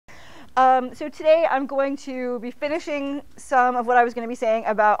So today I'm going to be finishing some of what I was going to be saying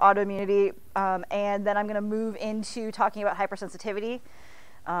about autoimmunity, and then I'm going to move into talking about hypersensitivity,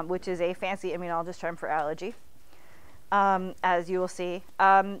 which is a fancy immunologist term for allergy, as you will see.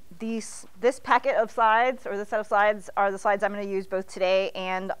 This packet of slides, or this set of slides, are the slides I'm going to use both today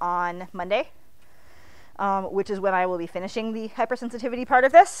and on Monday, which is when I will be finishing the hypersensitivity part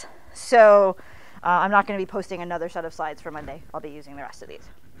of this. So I'm not going to be posting another set of slides for Monday. I'll be using the rest of these.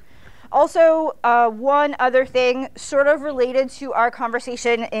 Also, one other thing sort of related to our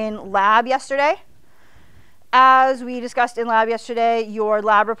conversation in lab yesterday. As we discussed in lab yesterday, your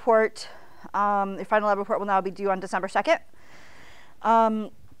lab report, your final lab report will now be due on December 2nd.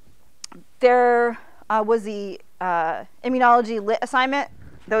 There was the immunology lit assignment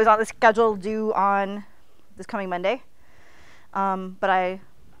that was on the schedule due on this coming Monday, but I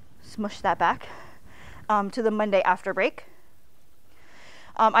smushed that back to the Monday after break.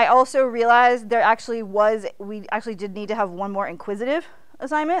 I also realized we actually did need to have one more inquisitive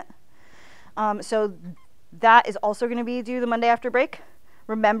assignment. So that is also going to be due the Monday after break.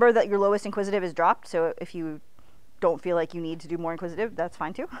 Remember that your lowest inquisitive is dropped, so if you don't feel like you need to do more inquisitive, that's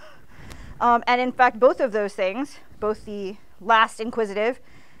fine too. And in fact, both of those things, both the last inquisitive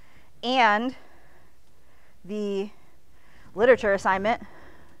and the literature assignment,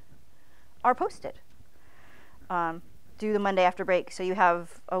 are posted. Due the Monday after break, so you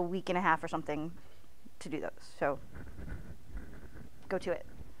have a week and a half or something to do those. So go to it.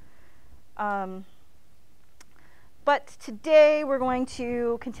 But today we're going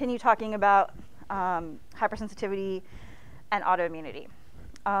to continue talking about hypersensitivity and autoimmunity.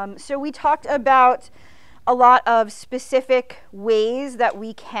 So we talked about a lot of specific ways that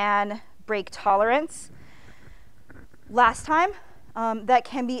we can break tolerance last time that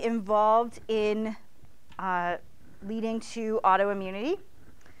can be involved in leading to autoimmunity.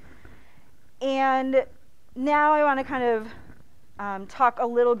 And now I want to kind of talk a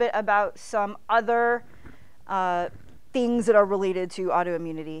little bit about some other things that are related to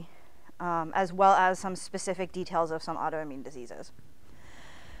autoimmunity, as well as some specific details of some autoimmune diseases.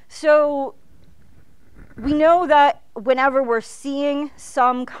 So we know that whenever we're seeing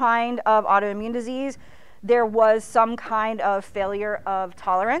some kind of autoimmune disease, there was some kind of failure of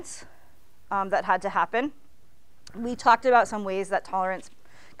tolerance that had to happen. We talked about some ways that tolerance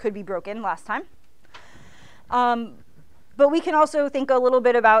could be broken last time. But we can also think a little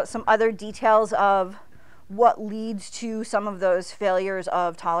bit about some other details of what leads to some of those failures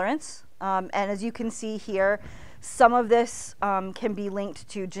of tolerance. And as you can see here, some of this can be linked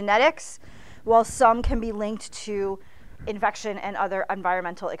to genetics, while some can be linked to infection and other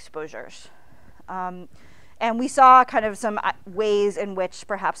environmental exposures. And we saw kind of some ways in which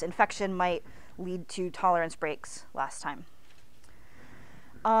perhaps infection might lead to tolerance breaks last time.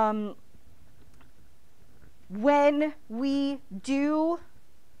 When we do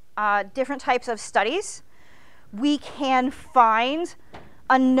different types of studies, we can find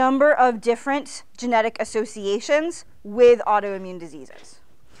a number of different genetic associations with autoimmune diseases.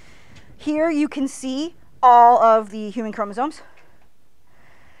 Here you can see all of the human chromosomes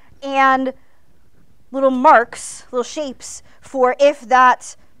and little marks, little shapes for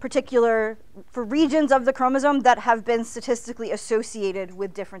for regions of the chromosome that have been statistically associated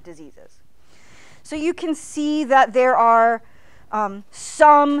with different diseases. So you can see that there are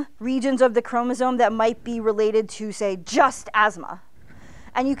some regions of the chromosome that might be related to, say, just asthma.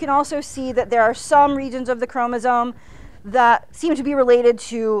 And you can also see that there are some regions of the chromosome that seem to be related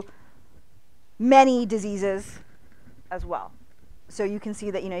to many diseases as well. So you can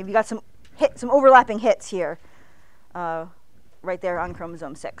see that, you've got some overlapping hits here, right there on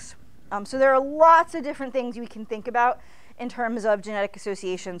chromosome 6. So there are lots of different things we can think about in terms of genetic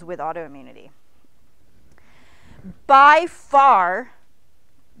associations with autoimmunity. By far,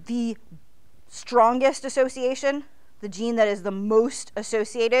 the strongest association, the gene that is the most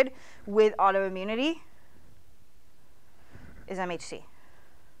associated with autoimmunity, is MHC.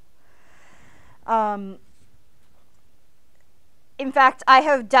 In fact, I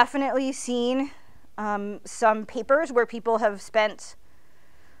have definitely seen some papers where people have spent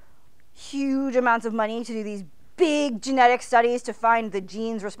huge amounts of money to do these big genetic studies to find the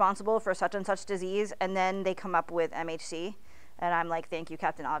genes responsible for such and such disease, and then they come up with MHC. And I'm like, thank you,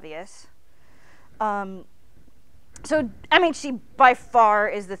 Captain Obvious. So MHC by far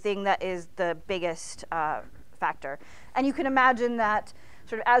is the thing that is the biggest factor. And you can imagine that,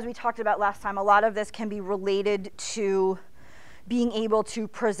 sort of as we talked about last time, a lot of this can be related to being able to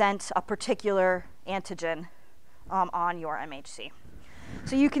present a particular antigen on your MHC.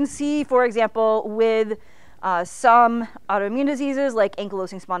 So you can see, for example, with Some autoimmune diseases like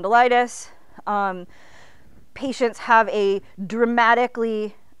ankylosing spondylitis, patients have a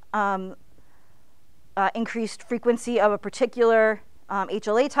dramatically increased frequency of a particular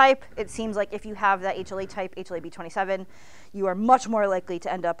HLA type. It seems like if you have that HLA type, HLA-B27, you are much more likely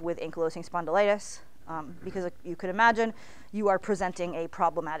to end up with ankylosing spondylitis because you could imagine you are presenting a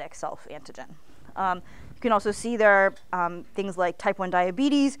problematic self-antigen. You can also see there are things like type 1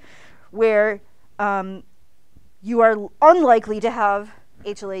 diabetes where you are unlikely to have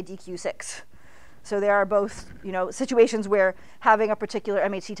HLA-DQ6. So there are both, situations where having a particular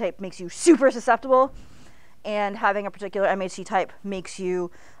MHC type makes you super susceptible, and having a particular MHC type makes you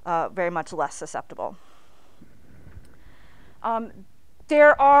very much less susceptible.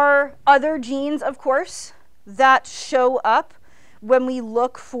 There are other genes, of course, that show up when we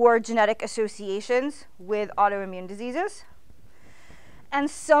look for genetic associations with autoimmune diseases. And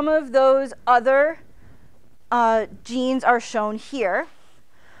some of those other genes are shown here.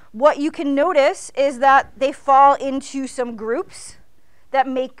 What you can notice is that they fall into some groups that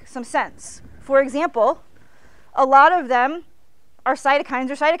make some sense. For example, a lot of them are cytokines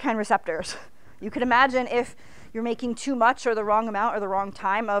or cytokine receptors. You could imagine if you're making too much or the wrong amount or the wrong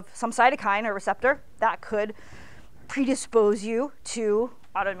time of some cytokine or receptor, that could predispose you to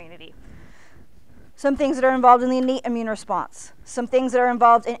autoimmunity. Some things that are involved in the innate immune response, some things that are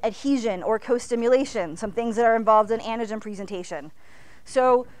involved in adhesion or co-stimulation, some things that are involved in antigen presentation.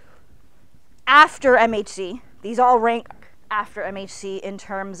 So after MHC, these all rank after MHC in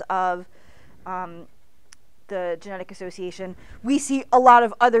terms of the genetic association. We see a lot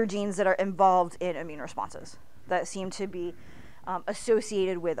of other genes that are involved in immune responses that seem to be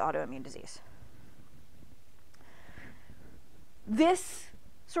associated with autoimmune disease. This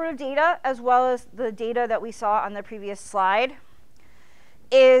sort of data, as well as the data that we saw on the previous slide,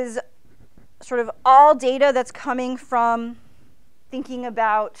 is sort of all data that's coming from thinking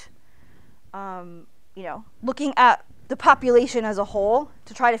about, looking at the population as a whole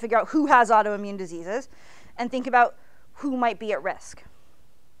to try to figure out who has autoimmune diseases and think about who might be at risk.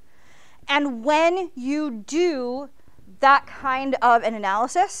 And when you do that kind of an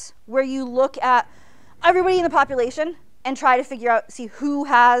analysis, where you look at everybody in the population and try to figure out, see who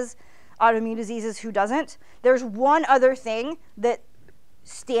has autoimmune diseases, who doesn't, there's one other thing that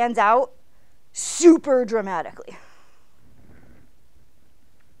stands out super dramatically.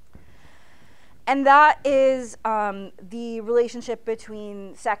 And that is the relationship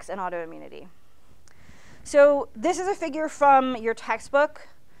between sex and autoimmunity. So this is a figure from your textbook.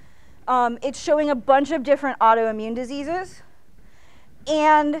 It's showing a bunch of different autoimmune diseases.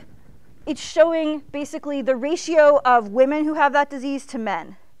 And it's showing basically the ratio of women who have that disease to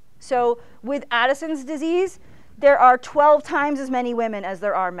men. So with Addison's disease, there are 12 times as many women as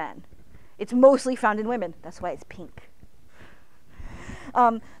there are men. It's mostly found in women. That's why it's pink.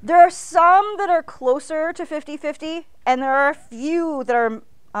 There are some that are closer to 50-50, and there are a few that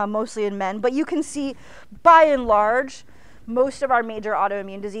are mostly in men. But you can see, by and large, most of our major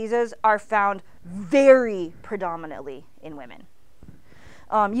autoimmune diseases are found very predominantly in women.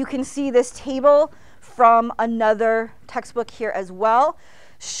 You can see this table from another textbook here as well,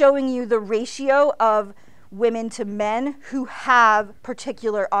 showing you the ratio of women to men who have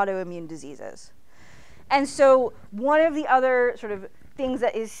particular autoimmune diseases. And so one of the other sort of things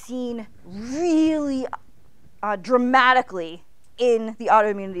that is seen really dramatically in the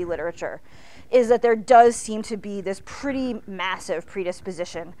autoimmunity literature is that there does seem to be this pretty massive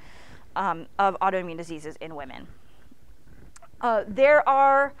predisposition of autoimmune diseases in women. There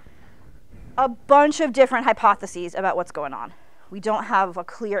are a bunch of different hypotheses about what's going on. We don't have a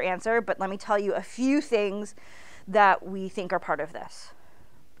clear answer, but let me tell you a few things that we think are part of this.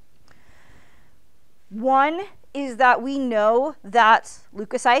 One is that we know that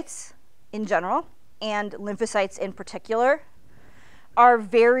leukocytes in general and lymphocytes in particular are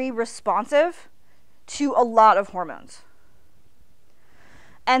very responsive to a lot of hormones.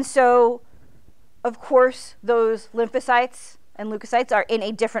 And so, of course, those lymphocytes and leukocytes are in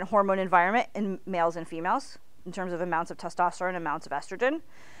a different hormone environment in males and females in terms of amounts of testosterone, amounts of estrogen.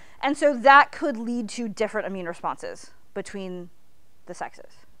 And so that could lead to different immune responses between the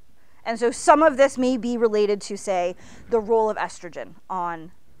sexes. And so some of this may be related to, say, the role of estrogen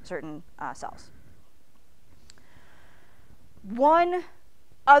on certain cells. One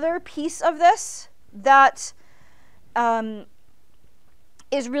other piece of this that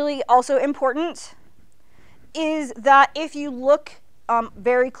is really also important is that if you look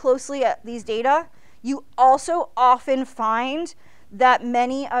very closely at these data, you also often find that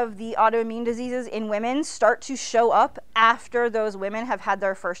many of the autoimmune diseases in women start to show up after those women have had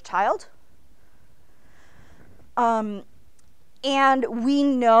their first child. And we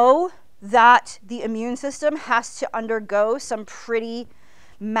know that the immune system has to undergo some pretty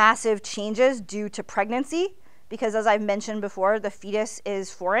massive changes due to pregnancy, because as I've mentioned before, the fetus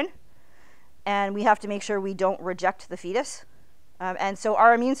is foreign, and we have to make sure we don't reject the fetus. And so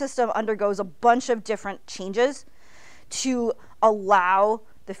our immune system undergoes a bunch of different changes to allow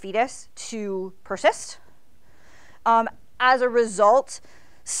the fetus to persist. As a result,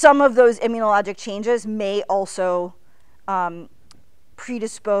 some of those immunologic changes may also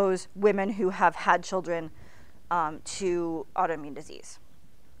predispose women who have had children to autoimmune disease.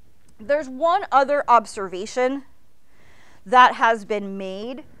 There's one other observation that has been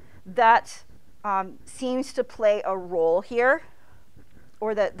made that seems to play a role here,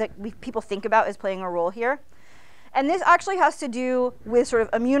 or that people think about as playing a role here. And this actually has to do with sort of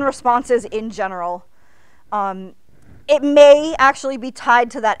immune responses in general. It may actually be tied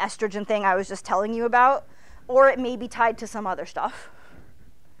to that estrogen thing I was just telling you about, or it may be tied to some other stuff.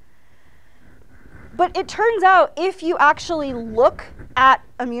 But it turns out if you actually look at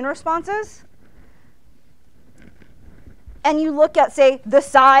immune responses, and you look at, say, the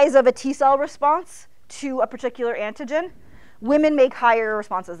size of a T cell response to a particular antigen, women make higher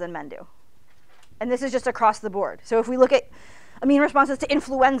responses than men do. And this is just across the board. So if we look at immune responses to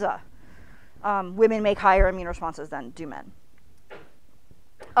influenza, women make higher immune responses than do men.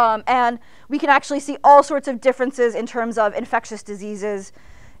 And we can actually see all sorts of differences in terms of infectious diseases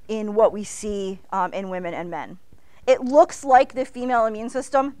in what we see in women and men. It looks like the female immune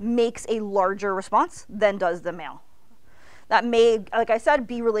system makes a larger response than does the male. That may, like I said,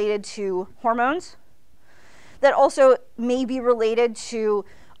 be related to hormones. That also may be related to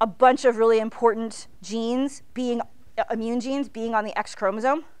a bunch of really important genes being, immune genes being on the X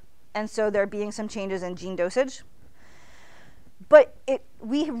chromosome. And so there being some changes in gene dosage. But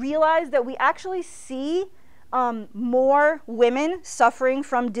we realize that we actually see more women suffering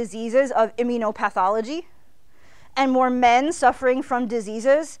from diseases of immunopathology and more men suffering from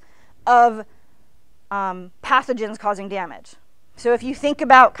diseases of pathogens causing damage. So if you think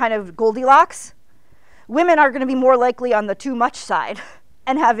about kind of Goldilocks, women are going to be more likely on the too much side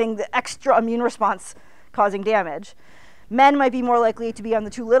and having the extra immune response causing damage. Men might be more likely to be on the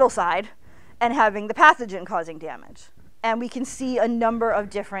too little side and having the pathogen causing damage. And we can see a number of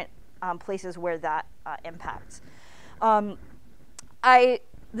different places where that impacts.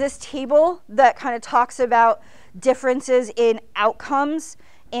 This table that kind of talks about differences in outcomes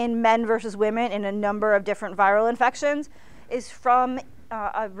in men versus women in a number of different viral infections is from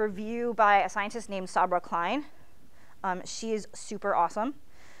a review by a scientist named Sabra Klein. She is super awesome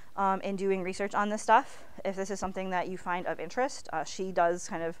in doing research on this stuff. If this is something that you find of interest, she does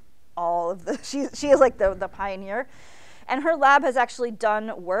kind of all of the, she is like the pioneer. And her lab has actually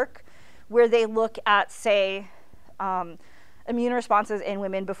done work where they look at, say, immune responses in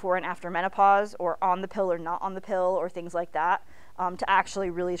women before and after menopause, or on the pill or not on the pill, or things like that, to actually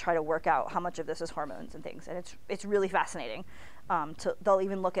really try to work out how much of this is hormones and things. And it's really fascinating. They'll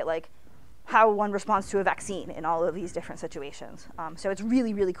even look at like how one responds to a vaccine in all of these different situations. So it's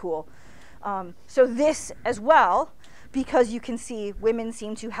really, really cool. So this as well, because you can see women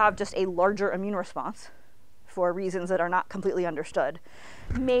seem to have just a larger immune response for reasons that are not completely understood,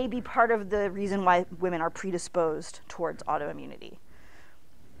 may be part of the reason why women are predisposed towards autoimmunity.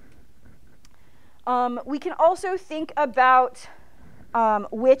 We can also think about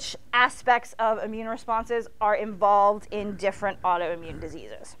which aspects of immune responses are involved in different autoimmune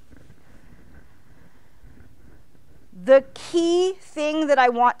diseases. The key thing that I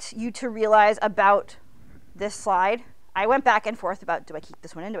want you to realize about this slide, I went back and forth about, do I keep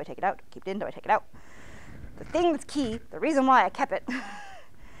this one in, do I take it out, do I keep it in, do I take it out? The thing that's key, the reason why I kept it,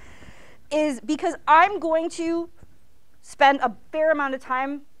 is because I'm going to spend a fair amount of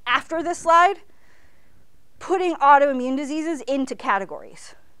time after this slide putting autoimmune diseases into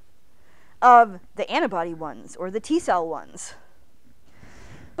categories of the antibody ones or the T cell ones.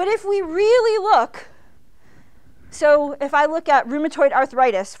 But if we really look, so if I look at rheumatoid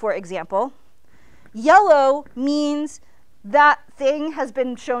arthritis, for example, yellow means that thing has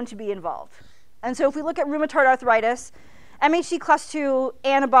been shown to be involved. And so if we look at rheumatoid arthritis, MHC class II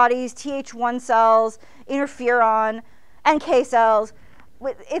antibodies, Th1 cells, interferon, NK cells,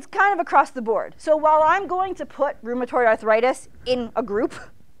 it's kind of across the board. So while I'm going to put rheumatoid arthritis in a group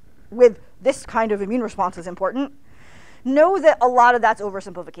with this kind of immune response is important, know that a lot of that's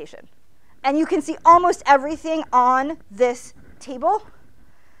oversimplification. And you can see almost everything on this table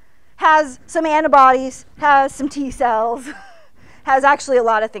has some antibodies, has some T cells, has actually a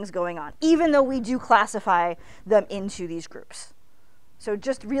lot of things going on, even though we do classify them into these groups. So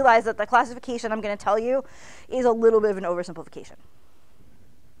just realize that the classification I'm going to tell you is a little bit of an oversimplification.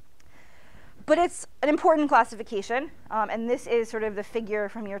 But it's an important classification, and this is sort of the figure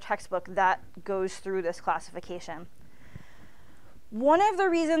from your textbook that goes through this classification. One of the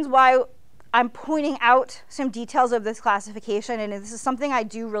reasons why I'm pointing out some details of this classification, and this is something I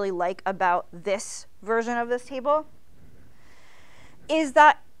do really like about this version of this table, is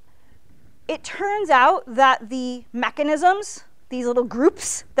that it turns out that the mechanisms, these little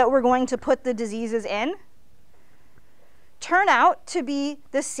groups that we're going to put the diseases in, turn out to be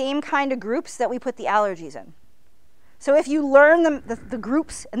the same kind of groups that we put the allergies in. So if you learn the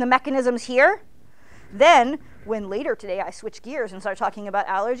groups and the mechanisms here, then when later today I switch gears and start talking about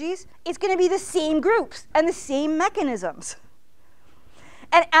allergies, it's going to be the same groups and the same mechanisms.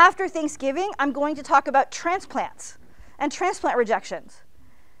 And after Thanksgiving, I'm going to talk about transplants and transplant rejections.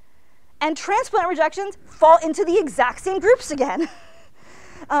 And transplant rejections fall into the exact same groups again.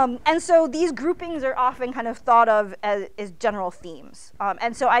 And so these groupings are often kind of thought of as general themes.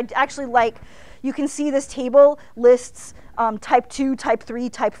 And so I actually like, you can see this table lists type 2, type 3,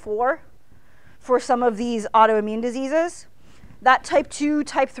 type 4 for some of these autoimmune diseases. That type 2,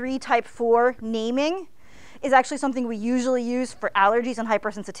 type 3, type 4 naming is actually something we usually use for allergies and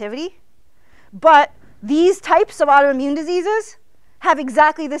hypersensitivity. But these types of autoimmune diseases have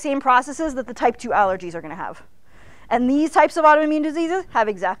exactly the same processes that the type 2 allergies are going to have. And these types of autoimmune diseases have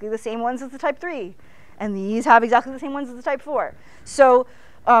exactly the same ones as the type 3. And these have exactly the same ones as the type 4. So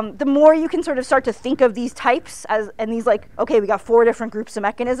the more you can sort of start to think of these types as, and these like, okay, we got 4 different groups of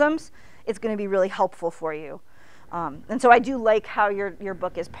mechanisms, it's going to be really helpful for you. And so I do like how your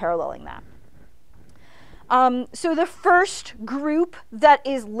book is paralleling that. So the first group that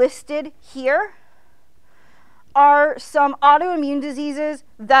is listed here are some autoimmune diseases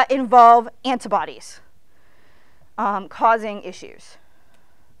that involve antibodies causing issues.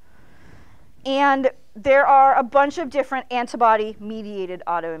 And there are a bunch of different antibody-mediated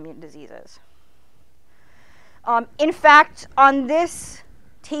autoimmune diseases. In fact, on this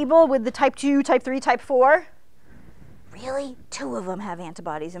table with the type 2, type 3, type 4, really 2 of them have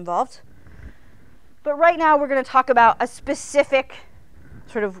antibodies involved. But right now we're going to talk about a specific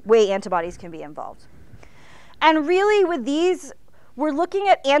sort of way antibodies can be involved. And really with these, we're looking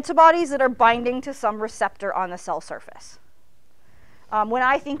at antibodies that are binding to some receptor on the cell surface. When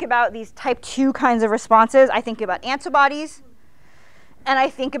I think about these type 2 kinds of responses, I think about antibodies, and I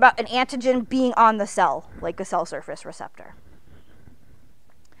think about an antigen being on the cell, like a cell surface receptor.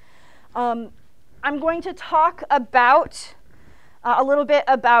 I'm going to talk about a little bit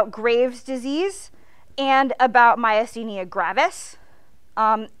about Graves' disease and about myasthenia gravis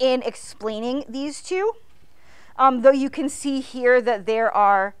in explaining these two. Though you can see here that there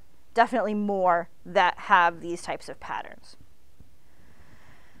are definitely more that have these types of patterns.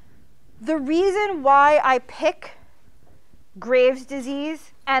 The reason why I pick Graves'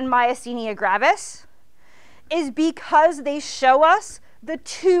 disease and myasthenia gravis is because they show us the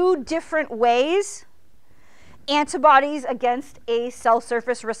 2 different ways antibodies against a cell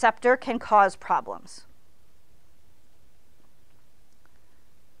surface receptor can cause problems.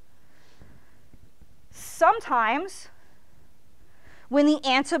 Sometimes, when the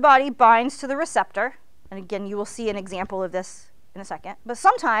antibody binds to the receptor, and again, you will see an example of this in a second, but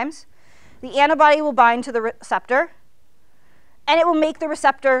sometimes the antibody will bind to the receptor, and it will make the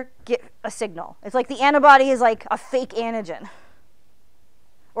receptor get a signal. It's like the antibody is like a fake antigen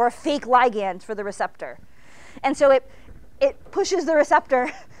or a fake ligand for the receptor. And so it pushes the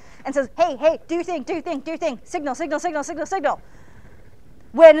receptor and says, hey, hey, do your thing, do your thing, do your thing, signal, signal, signal, signal, signal,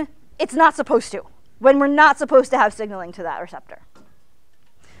 when it's not supposed to. When we're not supposed to have signaling to that receptor.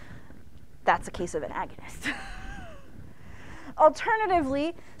 That's a case of an agonist.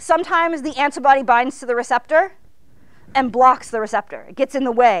 Alternatively, sometimes the antibody binds to the receptor and blocks the receptor. It gets in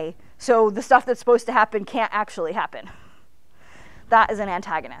the way, so the stuff that's supposed to happen can't actually happen. That is an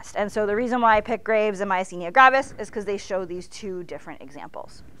antagonist. And so the reason why I pick Graves and myasthenia gravis is because they show these 2 different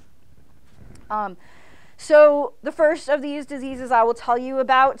examples. So the first of these diseases I will tell you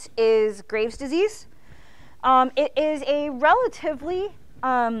about is Graves' disease. It is a relatively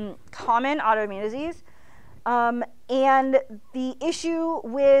common autoimmune disease. And the issue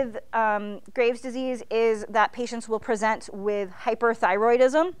with Graves' disease is that patients will present with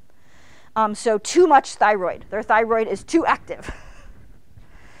hyperthyroidism. So too much thyroid. Their thyroid is too active.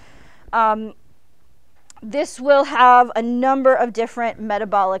 This will have a number of different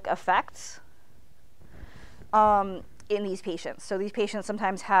metabolic effects in these patients. So these patients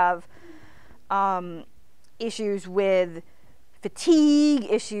sometimes have issues with fatigue,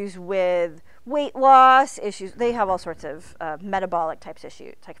 issues with weight loss issues. They have all sorts of metabolic type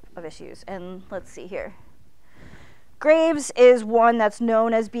of issues. And let's see here. Graves is one that's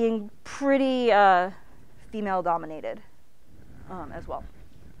known as being pretty female dominated as well.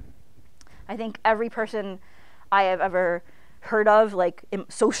 I think every person I have ever heard of, like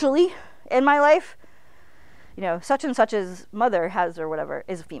socially in my life, you know, such and such's mother has or whatever,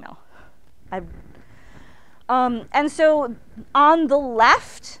 is a female. And so on the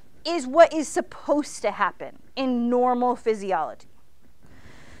left is what is supposed to happen in normal physiology.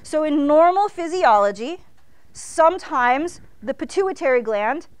 So in normal physiology, sometimes the pituitary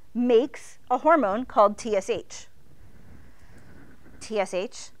gland makes a hormone called TSH.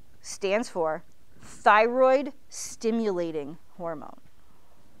 TSH stands for thyroid stimulating hormone.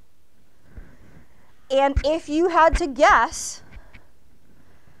 And if you had to guess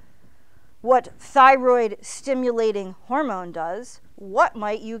what thyroid stimulating hormone does, what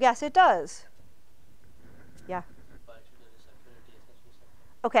might you guess it does? Yeah.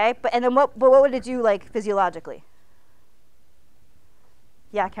 Okay, but what would it do, like, physiologically?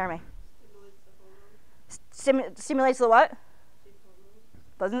 Yeah, Karame. Stimulates the what?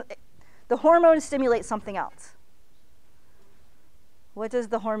 The hormone stimulates something else. What does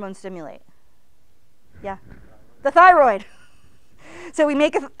the hormone stimulate? Yeah, the thyroid. So we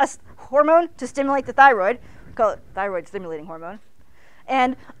make a hormone to stimulate the thyroid. We call it thyroid stimulating hormone.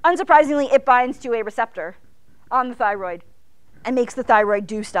 And unsurprisingly, it binds to a receptor on the thyroid and makes the thyroid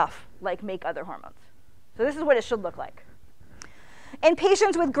do stuff like make other hormones. So this is what it should look like. In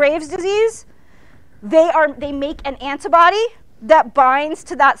patients with Graves' disease, they make an antibody that binds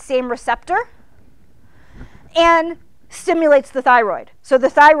to that same receptor and stimulates the thyroid. So the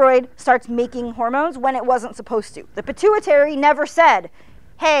thyroid starts making hormones when it wasn't supposed to. The pituitary never said,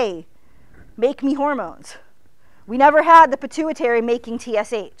 hey, make me hormones. We never had the pituitary making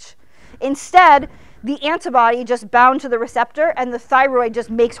TSH. Instead, the antibody just bound to the receptor and the thyroid just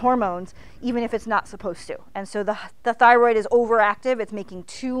makes hormones even if it's not supposed to. And so the thyroid is overactive. It's making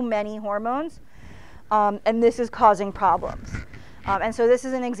too many hormones. And this is causing problems. And so this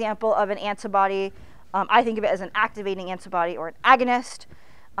is an example of an antibody. I think of it as an activating antibody or an agonist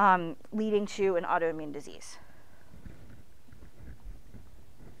leading to an autoimmune disease.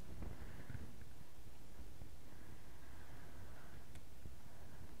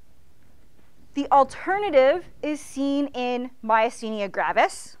 The alternative is seen in myasthenia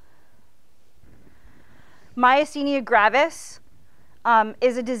gravis. Myasthenia gravis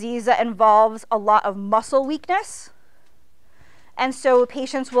is a disease that involves a lot of muscle weakness. And so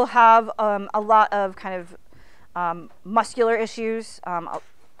patients will have a lot of kind of muscular issues,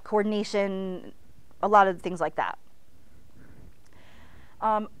 coordination, a lot of things like that.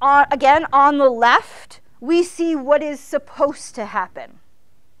 Again, on the left, we see what is supposed to happen.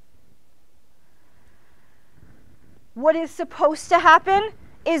 What is supposed to happen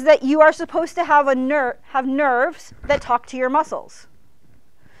is that you are supposed to have nerves that talk to your muscles.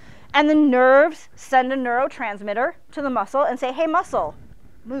 And the nerves send a neurotransmitter to the muscle and say, hey, muscle,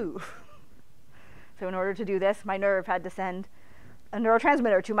 move. So in order to do this, my nerve had to send a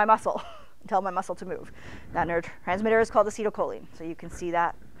neurotransmitter to my muscle and tell my muscle to move. That neurotransmitter is called acetylcholine. So you can see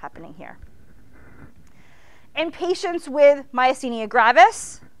that happening here. In patients with myasthenia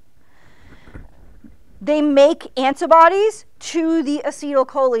gravis, they make antibodies to the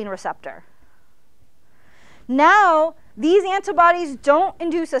acetylcholine receptor. Now, these antibodies don't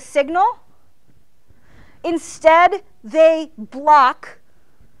induce a signal. Instead, they block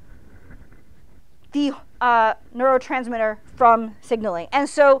the neurotransmitter from signaling. And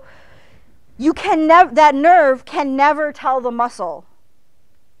so that nerve can never tell the muscle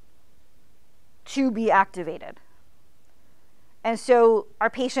to be activated. And so our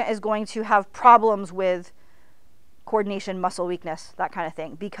patient is going to have problems with coordination, muscle weakness, that kind of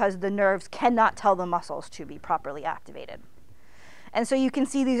thing, because the nerves cannot tell the muscles to be properly activated. And so you can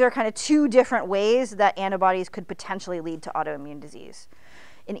see these are kind of two different ways that antibodies could potentially lead to autoimmune disease.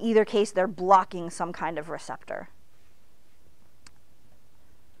 In either case, they're blocking some kind of receptor.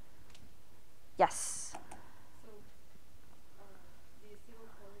 Yes?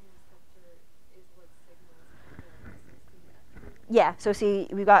 Yeah, so see,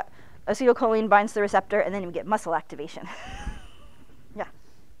 we've got acetylcholine binds to the receptor, and then we get muscle activation. Yeah.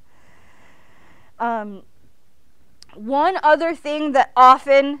 One other thing that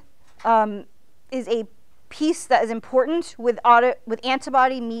often is a piece that is important with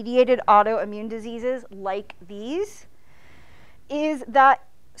antibody-mediated autoimmune diseases like these is that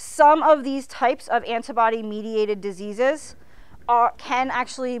some of these types of antibody-mediated diseases can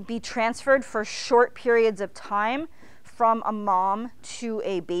actually be transferred for short periods of time from a mom to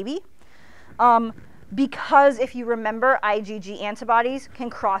a baby. because if you remember, IgG antibodies can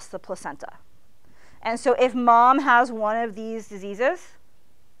cross the placenta. And so if mom has one of these diseases,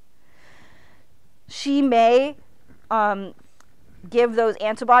 she may give those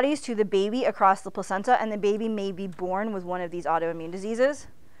antibodies to the baby across the placenta, and the baby may be born with one of these autoimmune diseases.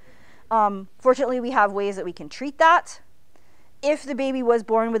 Fortunately, we have ways that we can treat that. If the baby was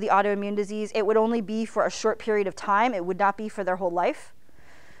born with the autoimmune disease, it would only be for a short period of time. It would not be for their whole life,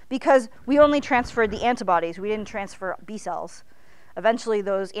 because we only transferred the antibodies. We didn't transfer B cells. Eventually,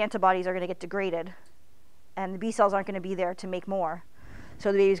 those antibodies are going to get degraded, and the B cells aren't going to be there to make more.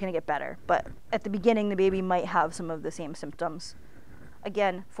 So the baby's going to get better. But at the beginning, the baby might have some of the same symptoms.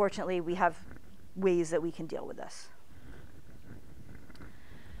 Again, fortunately, we have ways that we can deal with this.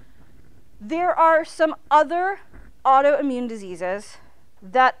 There are some other autoimmune diseases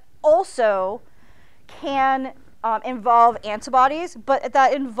that also can involve antibodies, but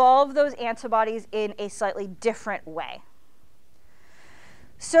that involve those antibodies in a slightly different way.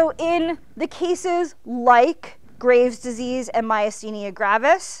 So in the cases like Graves' disease and myasthenia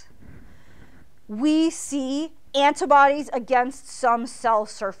gravis, we see antibodies against some cell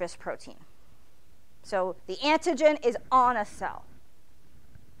surface protein. So the antigen is on a cell.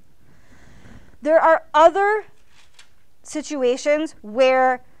 There are other situations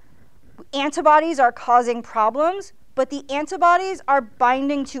where antibodies are causing problems, but the antibodies are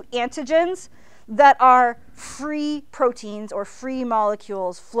binding to antigens that are free proteins or free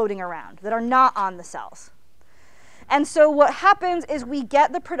molecules floating around that are not on the cells. And so what happens is we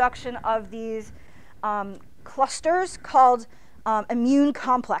get the production of these clusters called immune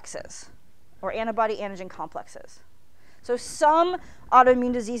complexes, or antibody-antigen complexes. So some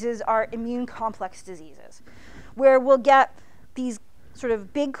autoimmune diseases are immune complex diseases, where we'll get these sort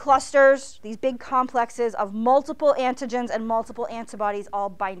of big clusters, these big complexes of multiple antigens and multiple antibodies all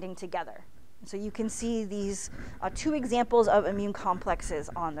binding together. So you can see these two examples of immune complexes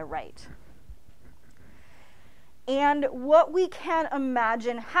on the right. And what we can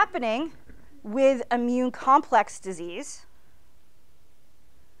imagine happening with immune complex disease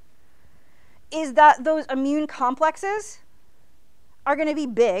is that those immune complexes are going to be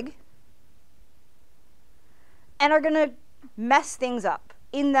big and are going to mess things up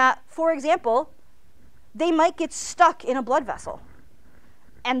in that, for example, they might get stuck in a blood vessel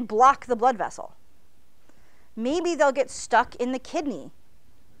and block the blood vessel. Maybe they'll get stuck in the kidney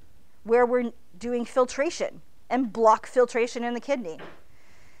where we're doing filtration and block filtration in the kidney.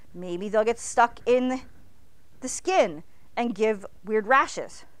 Maybe they'll get stuck in the skin and give weird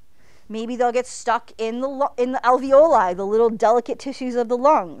rashes. Maybe they'll get stuck in the alveoli, the little delicate tissues of the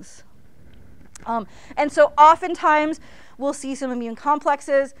lungs. And so oftentimes we'll see some immune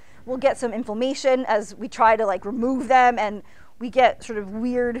complexes, we'll get some inflammation as we try to remove them, and we get sort of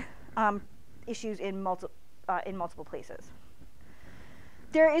weird issues in multiple places.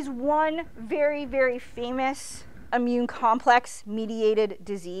 There is one very, very famous immune complex mediated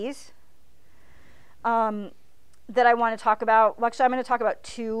disease that I want to talk about. Well, actually, I'm going to talk about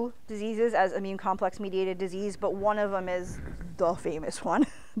two diseases as immune complex mediated disease, but one of them is the famous one,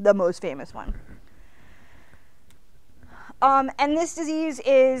 the most famous one. And this disease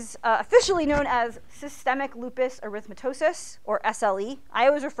is officially known as systemic lupus erythematosus, or SLE. I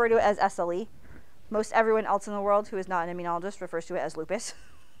always refer to it as SLE. Most everyone else in the world who is not an immunologist refers to it as lupus.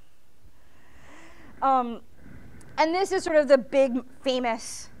 And this is sort of the big,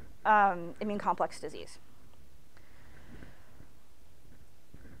 famous immune complex disease.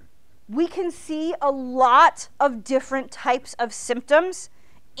 We can see a lot of different types of symptoms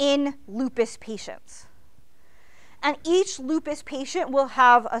in lupus patients. And each lupus patient will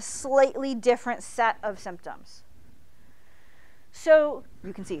have a slightly different set of symptoms. So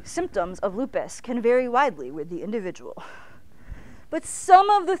you can see symptoms of lupus can vary widely with the individual. But some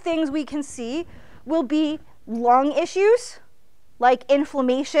of the things we can see will be lung issues, like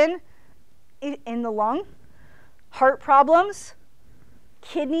inflammation in the lung, heart problems,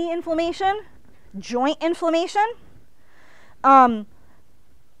 kidney inflammation, joint inflammation, as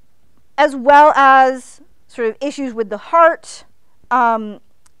well as sort of issues with the heart,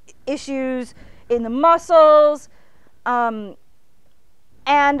 issues in the muscles, and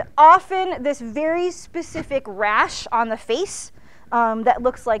often this very specific rash on the face that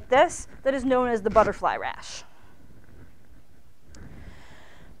looks like this, that is known as the butterfly rash.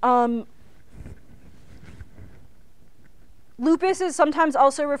 Lupus is sometimes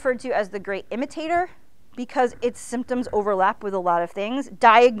also referred to as the great imitator because its symptoms overlap with a lot of things.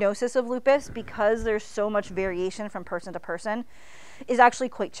 Diagnosis of lupus, because there's so much variation from person to person, is actually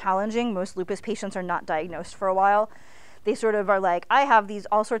quite challenging. Most lupus patients are not diagnosed for a while. they sort of are like, I have these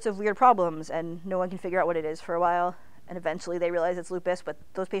all sorts of weird problems, and no one can figure out what it is for a while. And eventually they realize it's lupus, but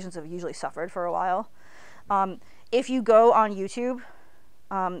those patients have usually suffered for a while. If you go on YouTube,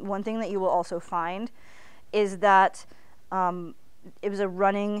 one thing that you will also find is that it was a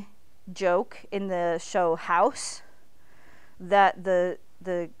running joke in the show House that the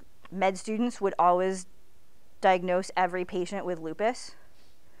med students would always diagnose every patient with lupus.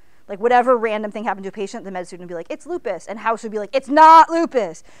 Like whatever random thing happened to a patient, the med student would be like, it's lupus, and House would be like, it's not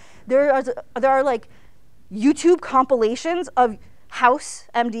lupus. There are like YouTube compilations of House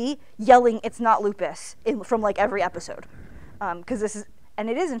MD yelling, it's not lupus, from like every episode. Because this is, and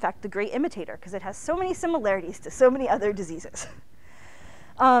it is in fact the great imitator, because it has so many similarities to so many other diseases.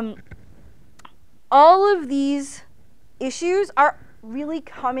 All of these issues are really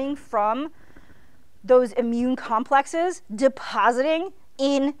coming from those immune complexes depositing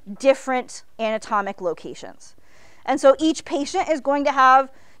in different anatomic locations. And so each patient is going to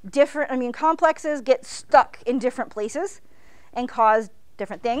have different immune complexes get stuck in different places and cause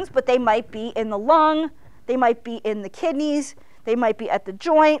different things, but they might be in the lung, they might be in the kidneys, they might be at the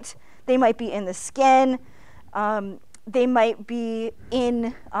joint, they might be in the skin, they might be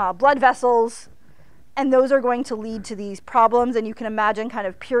in blood vessels, and those are going to lead to these problems. And you can imagine kind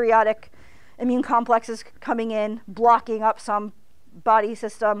of periodic immune complexes coming in, blocking up some body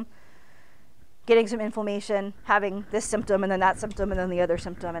system, getting some inflammation, having this symptom and then that symptom and then the other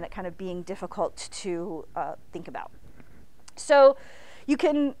symptom, and it kind of being difficult to think about. So you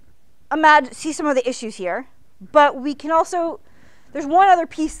can see some of the issues here, but we can also, there's one other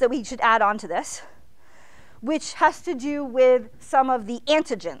piece that we should add on to this, which has to do with some of the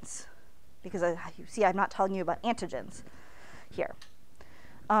antigens, because you see I'm not telling you about antigens here.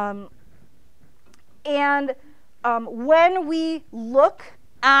 When we look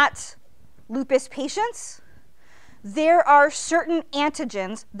at lupus patients, there are certain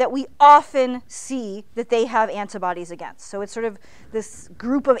antigens that we often see that they have antibodies against. So it's sort of this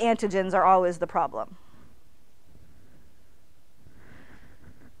group of antigens are always the problem.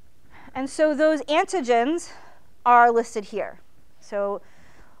 And so those antigens are listed here. So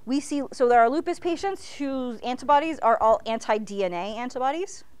there are lupus patients whose antibodies are all anti-DNA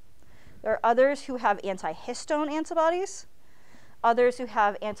antibodies. There are others who have anti-histone antibodies, others who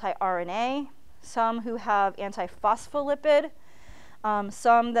have anti-RNA, some who have anti-phospholipid,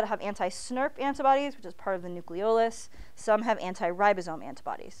 some that have anti-SNRP antibodies, which is part of the nucleolus, some have anti-ribosome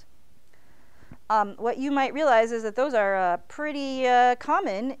antibodies. What you might realize is that those are pretty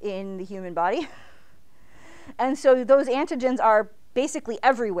common in the human body. And so those antigens are basically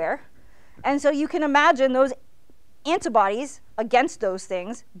everywhere. And so you can imagine those antibodies against those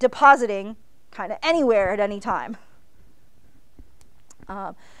things depositing kind of anywhere at any time.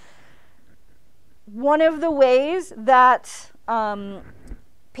 One of the ways that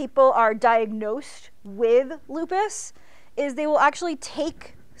people are diagnosed with lupus is they will actually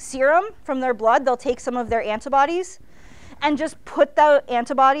take serum from their blood. They'll take some of their antibodies and just put the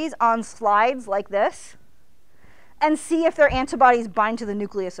antibodies on slides like this and see if their antibodies bind to the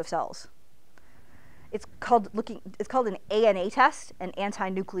nucleus of cells. It's called an ANA test, an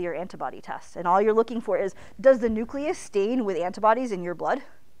anti-nuclear antibody test. And all you're looking for is, does the nucleus stain with antibodies in your blood?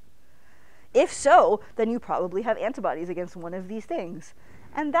 If so, then you probably have antibodies against one of these things.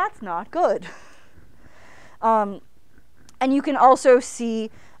 And that's not good. And you can also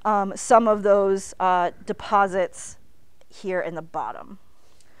see some of those deposits here in the bottom.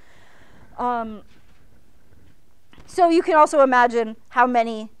 So you can also imagine how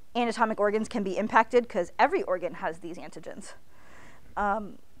many anatomic organs can be impacted, because every organ has these antigens,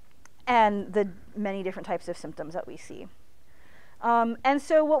 and the many different types of symptoms that we see. And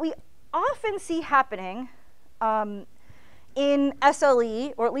so what we often see happening in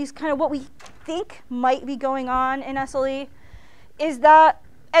SLE, or at least kind of what we think might be going on in SLE, is that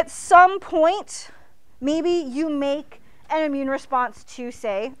at some point, maybe you make an immune response to,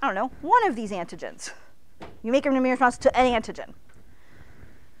 say, I don't know, one of these antigens. You make an immune response to an antigen.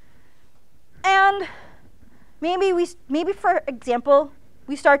 And maybe for example,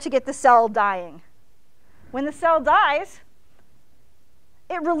 we start to get the cell dying. When the cell dies,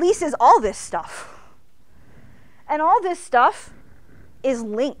 it releases all this stuff. And all this stuff is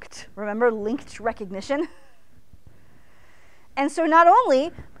linked. Remember linked recognition? And so not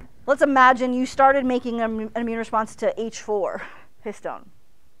only, let's imagine you started making an immune response to H4 histone.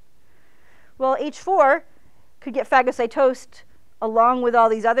 Well, H4 could get phagocytosed along with all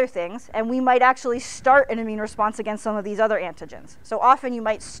these other things, and we might actually start an immune response against some of these other antigens. So often you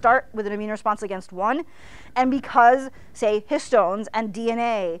might start with an immune response against one, and because, say, histones and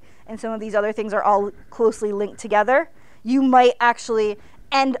DNA and some of these other things are all closely linked together, you might actually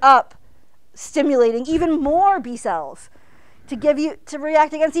end up stimulating even more B cells to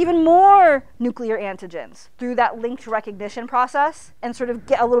react against even more nuclear antigens through that linked recognition process, and sort of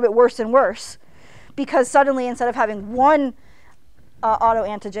get a little bit worse and worse, because suddenly instead of having one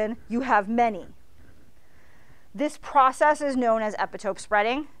autoantigen, you have many. This process is known as epitope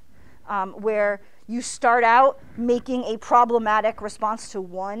spreading, where you start out making a problematic response to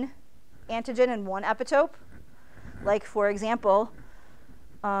one antigen and one epitope. Like, for example,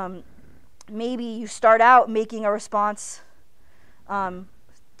 maybe you start out making a response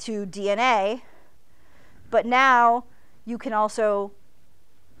to DNA, but now you can also,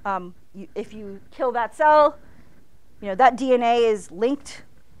 if you kill that cell, that DNA is linked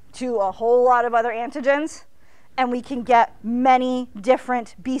to a whole lot of other antigens, and we can get many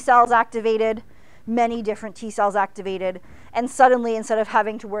different B cells activated, many different T cells activated, and suddenly, instead of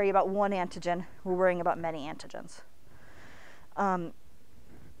having to worry about one antigen, we're worrying about many antigens.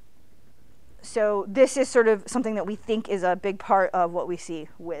 So this is sort of something that we think is a big part of what we see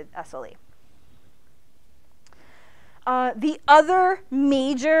with SLE. The other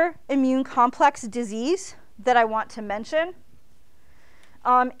major immune complex disease that I want to mention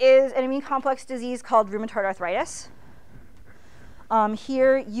is an immune complex disease called rheumatoid arthritis.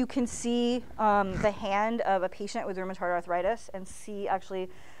 Here you can see the hand of a patient with rheumatoid arthritis and see actually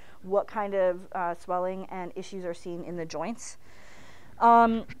what kind of swelling and issues are seen in the joints.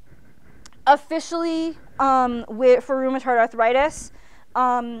 Officially, for rheumatoid arthritis,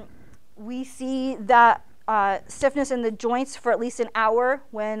 we see that stiffness in the joints for at least an hour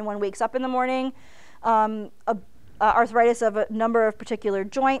when one wakes up in the morning, arthritis of a number of particular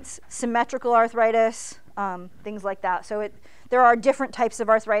joints, symmetrical arthritis, things like that. So there are different types of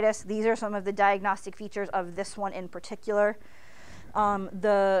arthritis. These are some of the diagnostic features of this one in particular.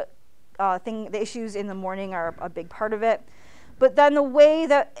 The issues in the morning are a big part of it. But then the way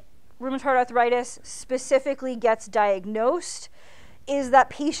that rheumatoid arthritis specifically gets diagnosed is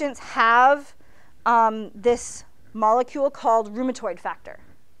that patients have this molecule called rheumatoid factor.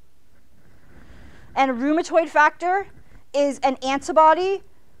 And rheumatoid factor is an antibody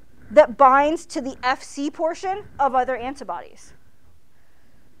that binds to the Fc portion of other antibodies.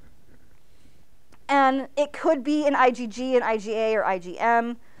 And it could be an IgG, an IgA, or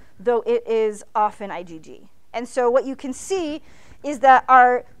IgM, though it is often IgG. And so what you can see is that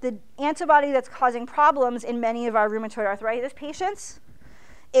the antibody that's causing problems in many of our rheumatoid arthritis patients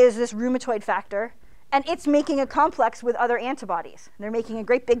is this rheumatoid factor, and it's making a complex with other antibodies. They're making a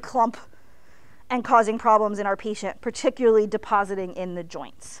great big clump and causing problems in our patient, particularly depositing in the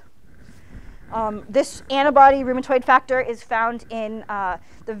joints. This antibody, rheumatoid factor, is found in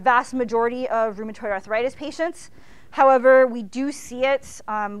the vast majority of rheumatoid arthritis patients. However, we do see it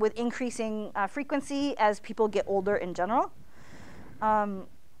with increasing frequency as people get older in general.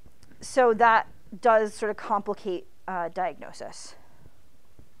 So that does sort of complicate diagnosis.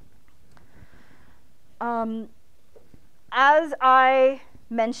 As I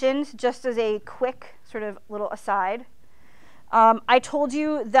mentioned, just as a quick sort of little aside, I told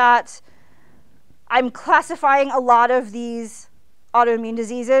you that I'm classifying a lot of these autoimmune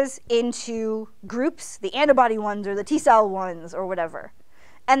diseases into groups, the antibody ones or the T cell ones or whatever,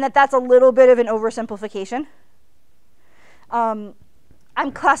 and that's a little bit of an oversimplification.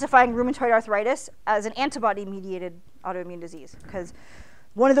 I'm classifying rheumatoid arthritis as an antibody-mediated autoimmune disease because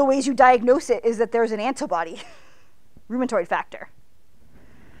one of the ways you diagnose it is that there's an antibody, rheumatoid factor.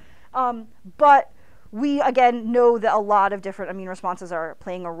 But we, again, know that a lot of different immune responses are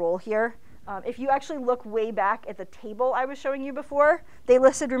playing a role here. If you actually look way back at the table I was showing you before, they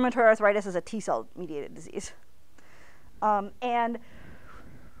listed rheumatoid arthritis as a T-cell-mediated disease. And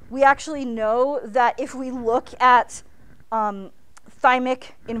we actually know that if we look at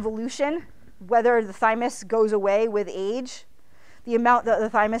thymic involution, whether the thymus goes away with age, the amount that the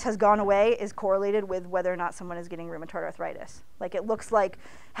thymus has gone away is correlated with whether or not someone is getting rheumatoid arthritis. Like, it looks like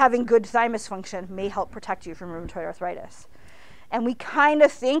having good thymus function may help protect you from rheumatoid arthritis. And we kind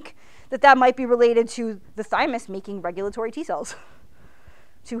of think that might be related to the thymus making regulatory T cells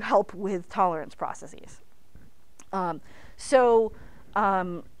to help with tolerance processes.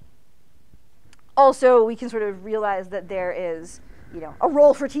 Also, we can sort of realize that there is, a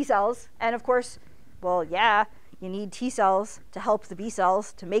role for T cells. And of course, well, yeah, you need T cells to help the B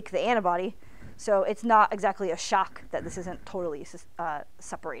cells to make the antibody. So it's not exactly a shock that this isn't totally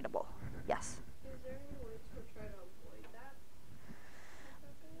separatable. Yes? Is there any ways to try to avoid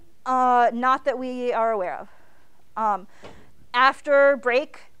that? Not that we are aware of. After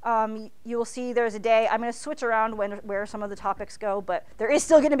break, you will see there's a day. I'm going to switch around where some of the topics go, but there is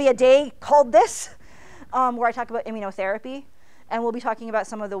still going to be a day called this where I talk about immunotherapy. And we'll be talking about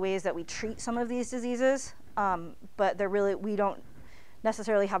some of the ways that we treat some of these diseases. But we don't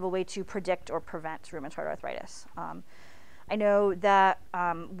necessarily have a way to predict or prevent rheumatoid arthritis. I know that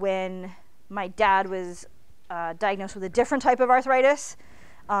when my dad was diagnosed with a different type of arthritis,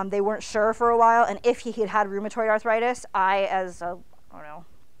 they weren't sure for a while. And if he had had rheumatoid arthritis, I, as a, I don't know,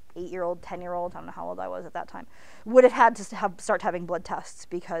 8-year-old, 10-year-old, I don't know how old I was at that time, would have had to start having blood tests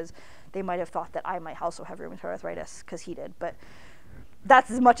because they might have thought that I might also have rheumatoid arthritis because he did. But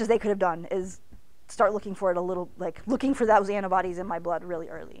that's as much as they could have done, is start looking for it a little, like looking for those antibodies in my blood really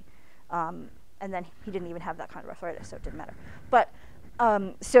early. And then he didn't even have that kind of arthritis, so it didn't matter. But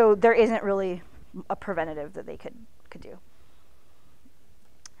so there isn't really a preventative that they could do.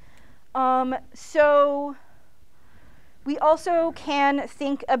 So we also can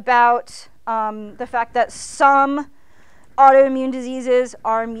think about the fact that some autoimmune diseases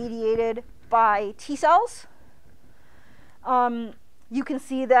are mediated by T cells. You can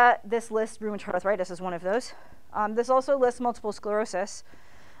see that this lists rheumatoid arthritis as one of those. This also lists multiple sclerosis,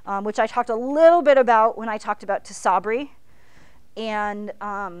 which I talked a little bit about when I talked about Tisabri and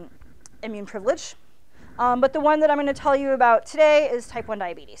immune privilege. But the one that I'm going to tell you about today is type 1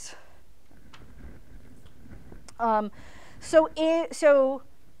 diabetes. So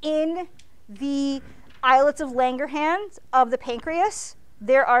in the islets of Langerhans of the pancreas,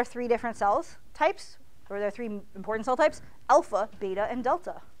 there are 3 different cell types, or there are 3 important cell types: alpha, beta, and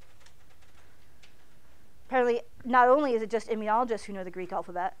delta. Apparently, not only is it just immunologists who know the Greek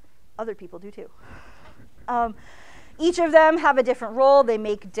alphabet, other people do too. Each of them have a different role. They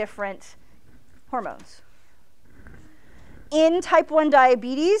make different hormones. In type 1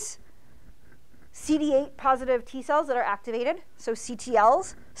 diabetes, CD8 positive T cells that are activated, so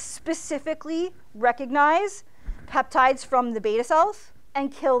CTLs, specifically recognize peptides from the beta cells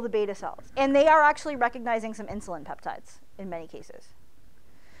and kill the beta cells. And they are actually recognizing some insulin peptides in many cases.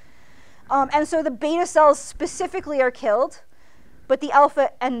 And so the beta cells specifically are killed, but the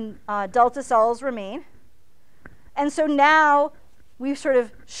alpha and delta cells remain. And so now we've sort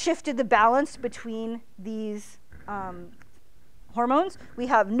of shifted the balance between these hormones. We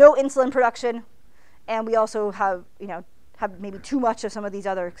have no insulin production, and we also have maybe too much of some of these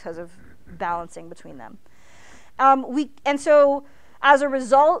others because of balancing between them. And so as a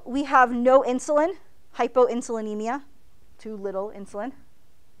result, we have no insulin, hypoinsulinemia, too little insulin,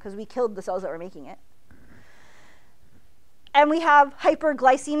 because we killed the cells that were making it. And we have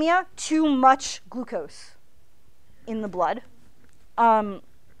hyperglycemia, too much glucose in the blood,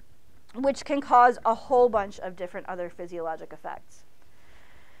 which can cause a whole bunch of different other physiologic effects.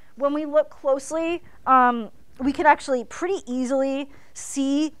 When we look closely, we can actually pretty easily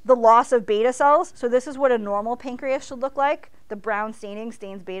see the loss of beta cells. So this is what a normal pancreas should look like. The brown staining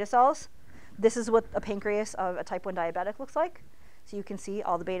stains beta cells. This is what a pancreas of a type 1 diabetic looks like. So you can see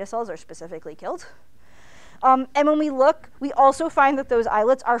all the beta cells are specifically killed. And when we look, we also find that those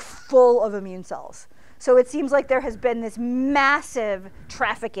islets are full of immune cells. So it seems like there has been this massive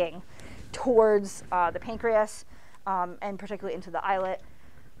trafficking towards the pancreas, and particularly into the islet.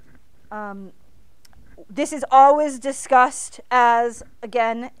 This is always discussed as,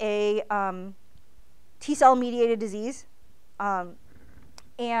 again, a T-cell mediated disease.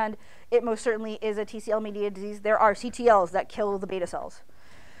 And it most certainly is a T-cell mediated disease. There are CTLs that kill the beta cells.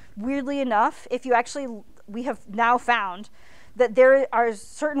 Weirdly enough, we have now found that there are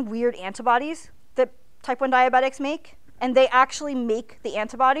certain weird antibodies that type 1 diabetics make, and they actually make the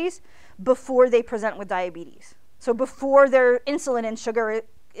antibodies before they present with diabetes. So before their insulin and sugar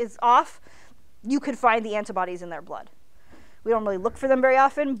is off, you could find the antibodies in their blood. We don't really look for them very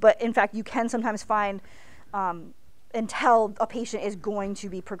often, but in fact, you can sometimes find until a patient is going to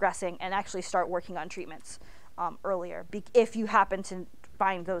be progressing and actually start working on treatments earlier, if you happen to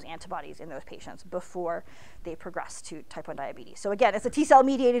find those antibodies in those patients before they progress to type 1 diabetes. So again, it's a T-cell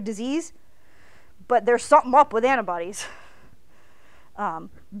mediated disease, but there's something up with antibodies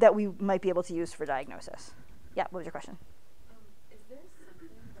that we might be able to use for diagnosis. Yeah, what was your question? Is there something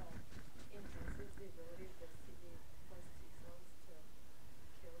that enhances the ability of the CD8 plus T cells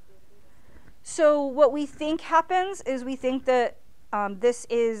to kill the beta cells? So what we think happens is we think that this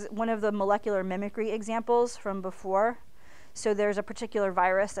is one of the molecular mimicry examples from before. So there's a particular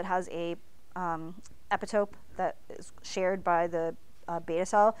virus that has a epitope that is shared by the beta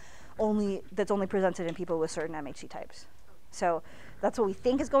cell, that's only presented in people with certain MHC types. So that's what we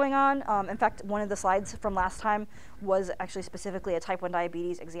think is going on. In fact, one of the slides from last time was actually specifically a type 1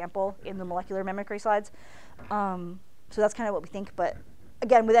 diabetes example in the molecular mimicry slides. So that's kind of what we think. But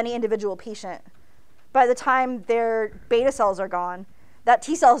again, with any individual patient, by the time their beta cells are gone, that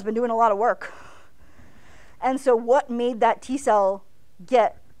T cell has been doing a lot of work. And so what made that T cell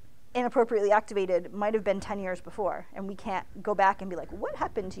get inappropriately activated might have been 10 years before, and we can't go back and be like, what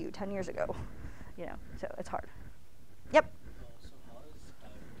happened to you 10 years ago? You know, so it's hard. Yep. So how is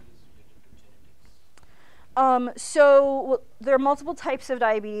diabetes related to genetics? So there are multiple types of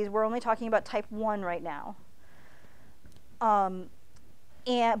diabetes. We're only talking about type 1 right now.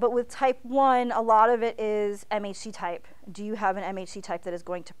 But with type 1, a lot of it is MHC type. Do you have an MHC type that is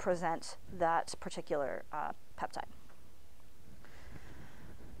going to present that particular peptide?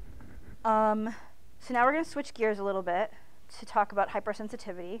 So now we're going to switch gears a little bit to talk about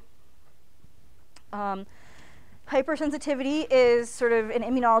hypersensitivity. Hypersensitivity is sort of an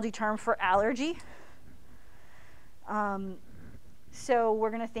immunology term for allergy. So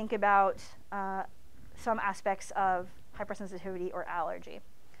we're going to think about some aspects of hypersensitivity or allergy.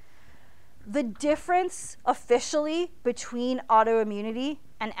 The difference officially between autoimmunity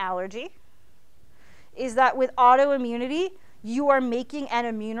and allergy is that with autoimmunity, you are making an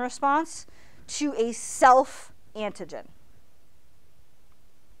immune response to a self-antigen.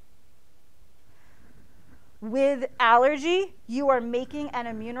 With allergy, you are making an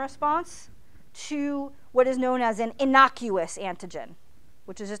immune response to what is known as an innocuous antigen,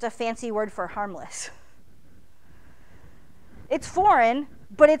 which is just a fancy word for harmless. It's foreign,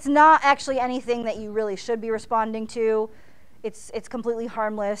 but it's not actually anything that you really should be responding to. It's completely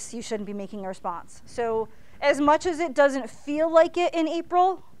harmless. You shouldn't be making a response. So as much as it doesn't feel like it in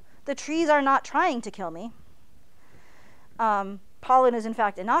April, the trees are not trying to kill me. Pollen is in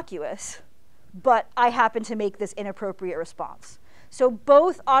fact innocuous, but I happen to make this inappropriate response. So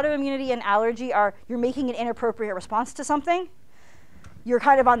both autoimmunity and allergy are, you're making an inappropriate response to something. You're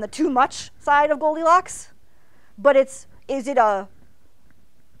kind of on the too much side of Goldilocks, but is it a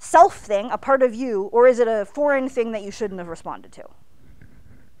self thing, a part of you, or is it a foreign thing that you shouldn't have responded to?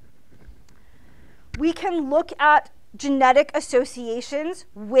 We can look at genetic associations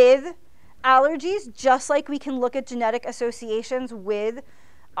with allergies, just like we can look at genetic associations with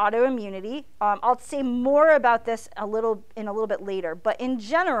autoimmunity. I'll say more about this in a little bit later, but in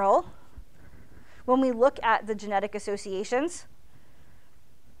general, when we look at the genetic associations,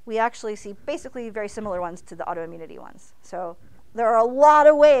 we actually see basically very similar ones to the autoimmunity ones. So there are a lot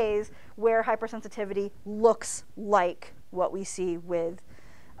of ways where hypersensitivity looks like what we see with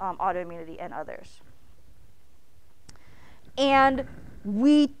autoimmunity and others. And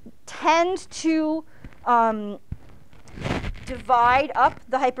we tend to divide up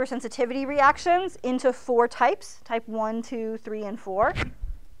the hypersensitivity reactions into 4 types, type 1, 2, 3, and 4.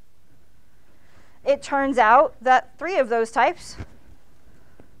 It turns out that 3 of those types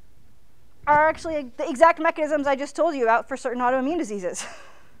are actually the exact mechanisms I just told you about for certain autoimmune diseases.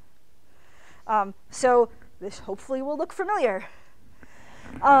 So this hopefully will look familiar.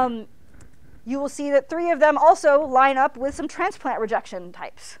 You will see that 3 of them also line up with some transplant rejection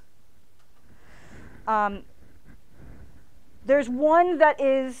types. There's one that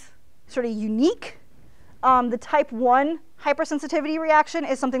is sort of unique. The type 1 hypersensitivity reaction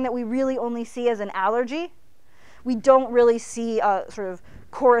is something that we really only see as an allergy. We don't really see a sort of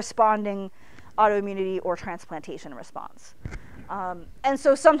corresponding autoimmunity or transplantation response. And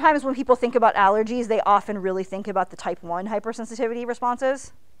so sometimes when people think about allergies, they often really think about the type 1 hypersensitivity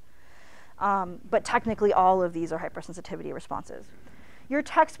responses. But technically all of these are hypersensitivity responses. Your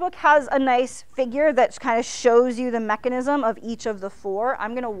textbook has a nice figure that kind of shows you the mechanism of each of the 4.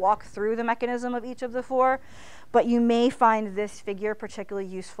 I'm going to walk through the mechanism of each of the 4, but you may find this figure particularly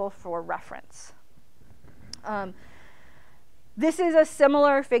useful for reference. This is a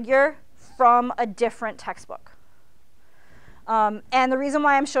similar figure from a different textbook. And the reason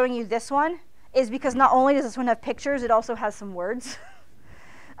why I'm showing you this one is because not only does this one have pictures, it also has some words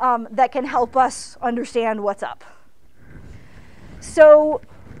that can help us understand what's up. So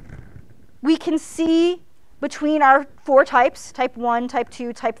we can see between our 4 types, type 1, type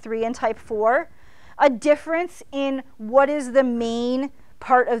 2, type 3, and type 4, a difference in what is the main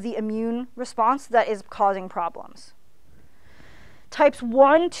part of the immune response that is causing problems. Types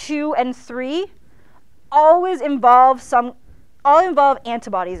 1, 2, and 3 all involve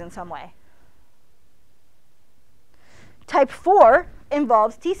antibodies in some way. Type 4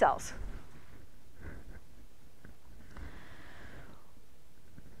 involves T cells.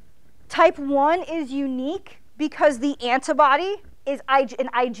 Type 1 is unique because the antibody is an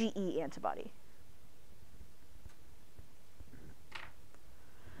IgE antibody.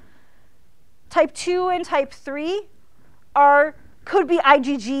 Type 2 and type 3 could be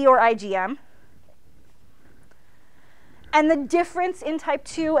IgG or IgM. And the difference in type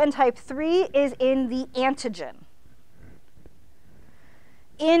 2 and type 3 is in the antigen.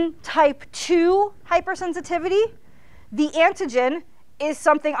 in type 2 hypersensitivity, the antigen is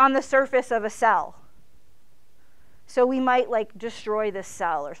something on the surface of a cell. So we might like destroy this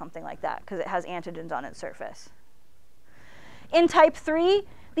cell or something like that because it has antigens on its surface. In type 3,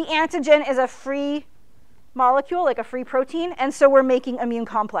 the antigen is a free molecule, like a free protein, and so we're making immune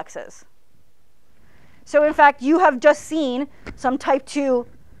complexes. So in fact, you have just seen some type 2,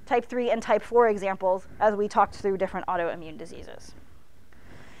 type 3, and type 4 examples as we talked through different autoimmune diseases.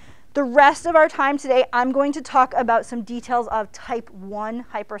 The rest of our time today, I'm going to talk about some details of type 1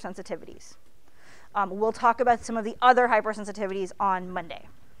 hypersensitivities. We'll talk about some of the other hypersensitivities on Monday.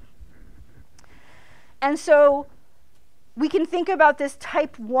 And so we can think about this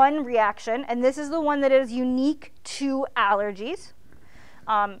type 1 reaction, and this is the one that is unique to allergies.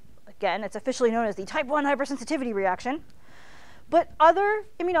 Again, it's officially known as the type 1 hypersensitivity reaction. But other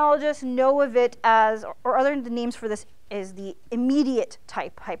immunologists know of it as, or other names for this is the immediate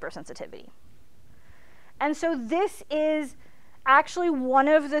type hypersensitivity. And so this is actually one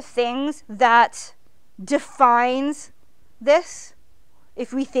of the things that defines this,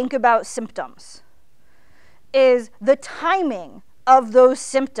 if we think about symptoms, is the timing of those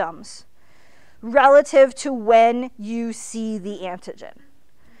symptoms relative to when you see the antigen.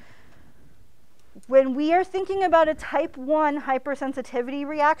 When we are thinking about a type 1 hypersensitivity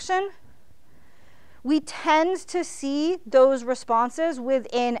reaction, we tend to see those responses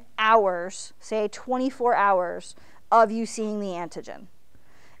within hours, say 24 hours, of you seeing the antigen.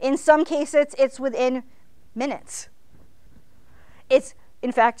 In some cases, it's within minutes. It's,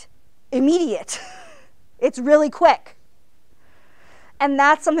 in fact, immediate. It's really quick. And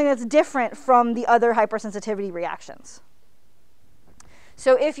that's something that's different from the other hypersensitivity reactions.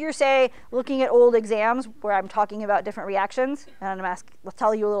 So if you're, say, looking at old exams where I'm talking about different reactions, and let's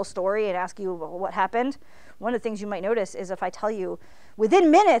tell you a little story and ask you what happened, one of the things you might notice is if I tell you, within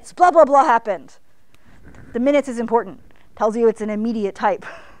minutes, blah, blah, blah happened. The minutes is important. Tells you it's an immediate type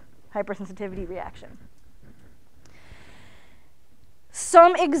hypersensitivity reaction.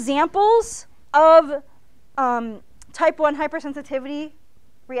 Some examples of type 1 hypersensitivity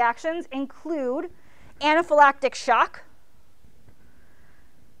reactions include anaphylactic shock,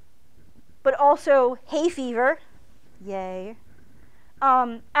 but also hay fever, yay,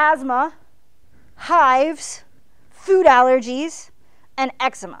 asthma, hives, food allergies, and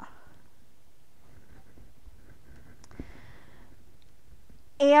eczema.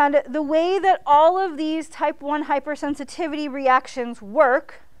 And the way that all of these type 1 hypersensitivity reactions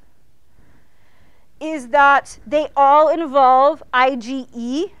work is that they all involve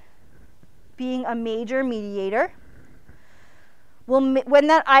IgE being a major mediator. Well, when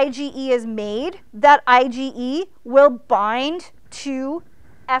that IgE is made, that IgE will bind to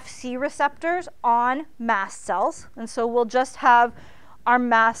Fc receptors on mast cells. And so we'll just have our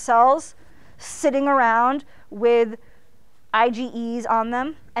mast cells sitting around with IgEs on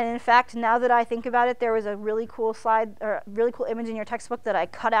them. And in fact, now that I think about it, there was a really cool slide, or a really cool image in your textbook that I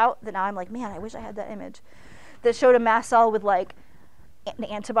cut out that now I'm like, man, I wish I had that image, that showed a mast cell with like an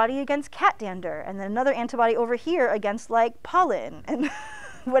antibody against cat dander, and then another antibody over here against like pollen and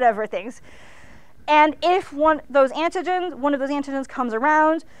whatever things. And if one of those antigens comes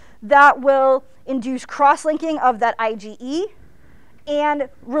around, that will induce cross-linking of that IgE and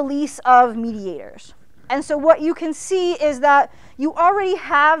release of mediators. And so what you can see is that you already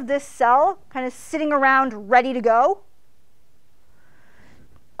have this cell kind of sitting around ready to go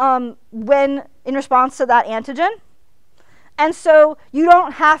when in response to that antigen. And so you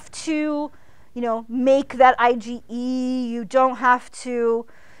don't have to, make that IgE. You don't have to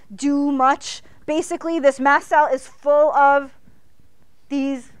do much. Basically, this mast cell is full of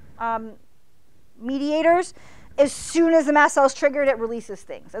these mediators. As soon as the mast cell is triggered, it releases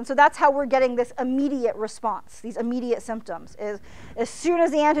things. And so that's how we're getting this immediate response, these immediate symptoms, is as soon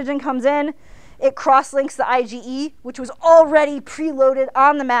as the antigen comes in, it cross-links the IgE, which was already preloaded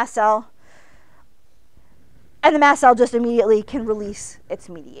on the mast cell, and the mast cell just immediately can release its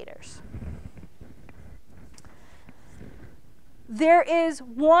mediators. There is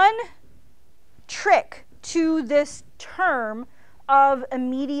one trick to this term of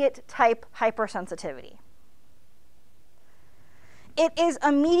immediate type hypersensitivity. It is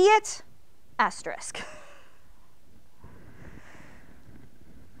immediate asterisk.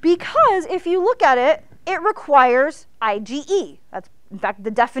 Because if you look at it, it requires IgE. That's, in fact,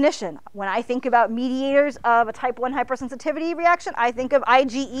 the definition. When I think about mediators of a type 1 hypersensitivity reaction, I think of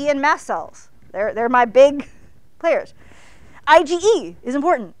IgE and mast cells. They're my big players. IgE is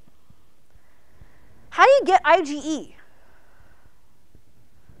important. How do you get IgE?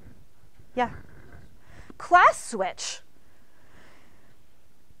 Yeah. Class switch.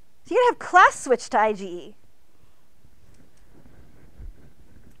 So you're going to have class switch to IgE.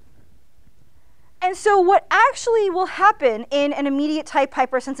 And so what actually will happen in an immediate type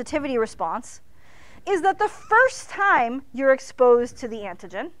hypersensitivity response is that the first time you're exposed to the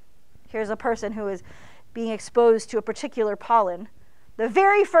antigen, here's a person who is being exposed to a particular pollen, the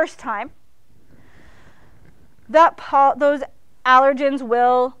very first time, those allergens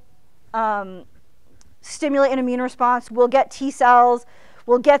will stimulate an immune response. We'll get T cells,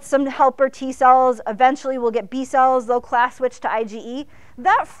 we'll get some helper T cells, eventually we'll get B cells, they'll class switch to IgE.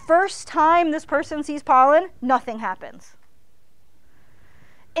 That first time this person sees pollen, nothing happens.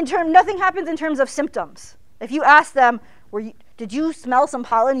 Nothing happens in terms of symptoms. If you ask them, did you smell some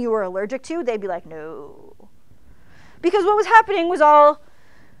pollen you were allergic to? They'd be like, no. Because what was happening was all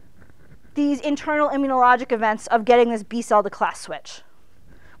these internal immunologic events of getting this B cell to class switch.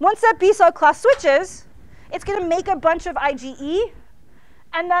 Once that B cell class switches, it's going to make a bunch of IgE,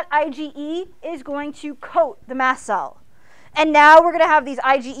 and that IgE is going to coat the mast cell. And now we're going to have these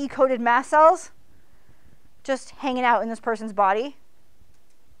IgE-coated mast cells just hanging out in this person's body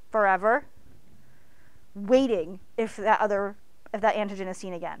forever, waiting if that antigen is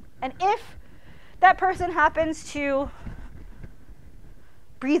seen again. And if that person happens to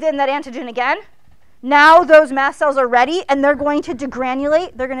breathe in that antigen again, now those mast cells are ready, and they're going to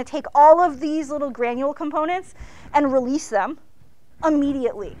degranulate. They're going to take all of these little granule components and release them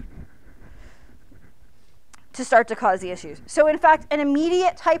immediately to start to cause the issues. So in fact, an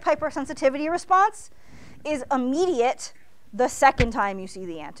immediate type hypersensitivity response is immediate the second time you see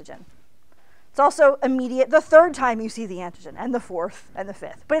the antigen. It's also immediate the third time you see the antigen, and the fourth, and the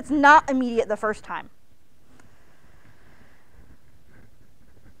fifth. But it's not immediate the first time.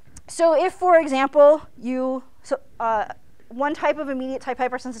 So if, for example, one type of immediate type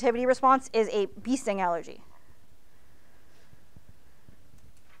hypersensitivity response is a bee sting allergy.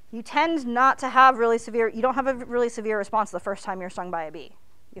 You tend not to have you don't have a really severe response the first time you're stung by a bee.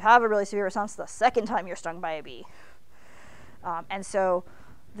 You have a really severe response the second time you're stung by a bee. And so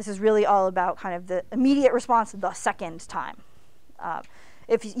this is really all about kind of the immediate response the second time.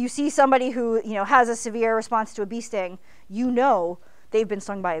 If you see somebody who has a severe response to a bee sting, you know they've been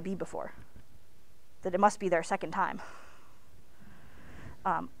stung by a bee before, that it must be their second time.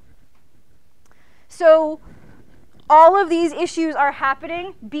 So all of these issues are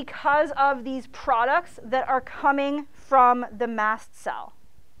happening because of these products that are coming from the mast cell.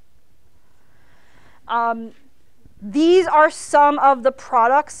 These are some of the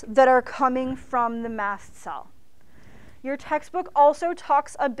products that are coming from the mast cell. Your textbook also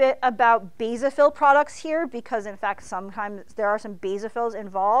talks a bit about basophil products here, because in fact sometimes there are some basophils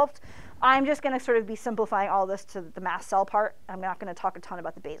involved. I'm just going to sort of be simplifying all this to the mast cell part. I'm not going to talk a ton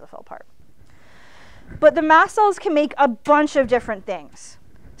about the basophil part. But the mast cells can make a bunch of different things.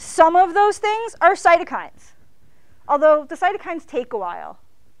 Some of those things are cytokines, although the cytokines take a while.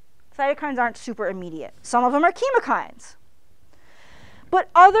 Cytokines aren't super immediate. Some of them are chemokines. But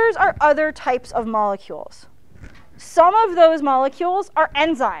others are other types of molecules. Some of those molecules are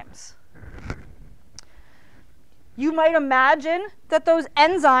enzymes. You might imagine that those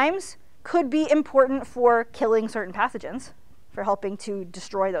enzymes could be important for killing certain pathogens, for helping to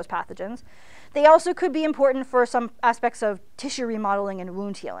destroy those pathogens. They also could be important for some aspects of tissue remodeling and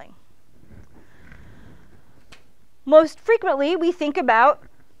wound healing. Most frequently, we think about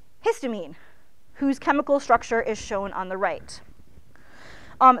histamine, whose chemical structure is shown on the right.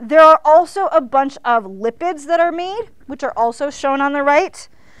 There are also a bunch of lipids that are made, which are also shown on the right,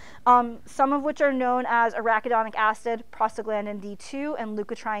 some of which are known as arachidonic acid, prostaglandin D2, and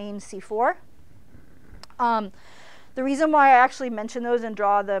leukotriene C4. The reason why I actually mention those and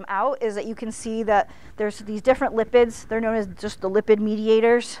draw them out is that you can see that there's these different lipids. They're known as just the lipid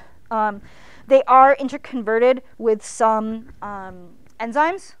mediators. They are interconverted with some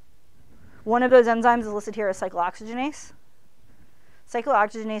enzymes. One of those enzymes is listed here as cyclooxygenase.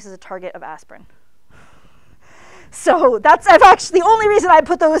 Cyclooxygenase is a target of aspirin. So that's actually the only reason I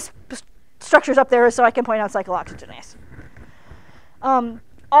put those structures up there is so I can point out cyclooxygenase.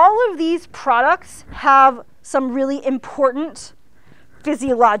 All of these products have some really important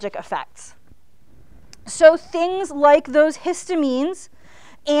physiologic effects. So things like those histamines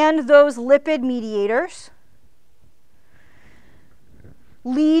and those lipid mediators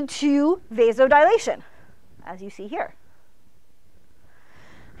lead to vasodilation, as you see here.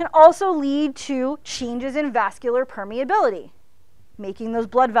 Can also lead to changes in vascular permeability, making those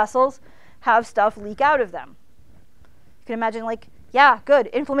blood vessels have stuff leak out of them. You can imagine, like, yeah, good,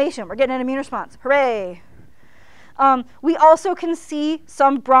 inflammation, we're getting an immune response, hooray. We also can see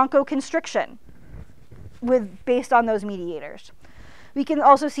some bronchoconstriction based on those mediators. We can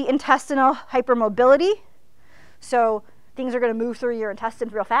also see intestinal hypermobility. So things are going to move through your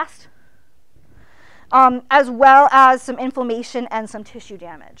intestines real fast. As well as some inflammation and some tissue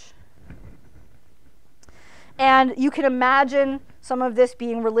damage. And you can imagine some of this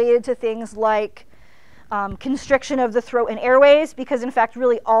being related to things like constriction of the throat and airways, because in fact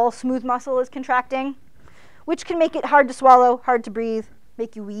really all smooth muscle is contracting, which can make it hard to swallow, hard to breathe,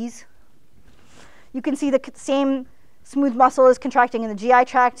 make you wheeze. You can see the same smooth muscle is contracting in the GI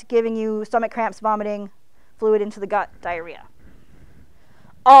tract, giving you stomach cramps, vomiting, fluid into the gut, diarrhea.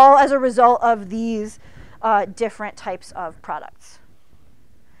 All as a result of these different types of products.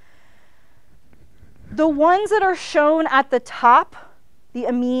 The ones that are shown at the top, the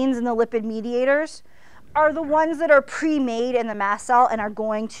amines and the lipid mediators, are the ones that are pre-made in the mast cell and are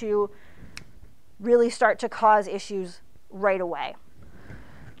going to really start to cause issues right away.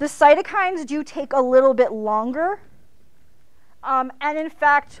 The cytokines do take a little bit longer. And in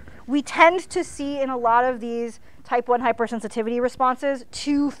fact, we tend to see in a lot of these type 1 hypersensitivity responses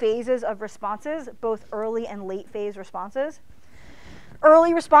 2 phases of responses, both early and late phase responses.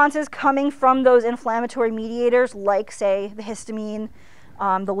 Early responses coming from those inflammatory mediators like, say, the histamine,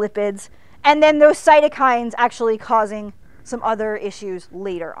 the lipids, and then those cytokines actually causing some other issues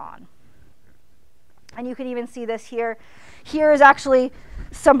later on. And you can even see this here. Here is actually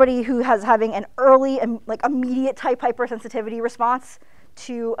somebody who has having an early, like immediate type hypersensitivity response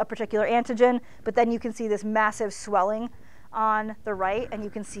to a particular antigen, but then you can see this massive swelling on the right, and you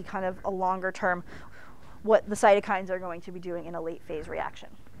can see kind of a longer term what the cytokines are going to be doing in a late phase reaction.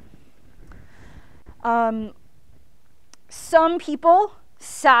 Some people,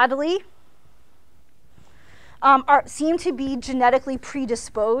 sadly, seem to be genetically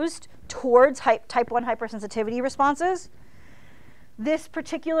predisposed towards type 1 hypersensitivity responses. This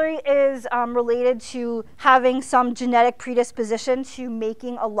particularly is related to having some genetic predisposition to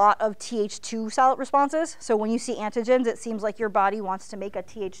making a lot of Th2 cell responses. So when you see antigens, it seems like your body wants to make a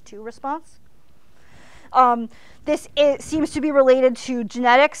Th2 response. This seems to be related to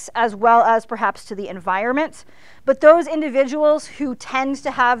genetics as well as perhaps to the environment. But those individuals who tend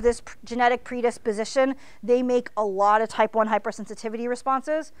to have this genetic predisposition, they make a lot of type 1 hypersensitivity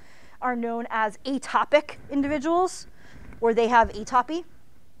responses, are known as atopic individuals, or they have atopy.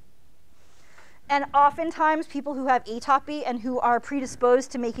 And oftentimes people who have atopy and who are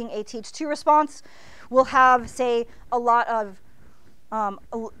predisposed to making a Th2 response will have, say, a lot of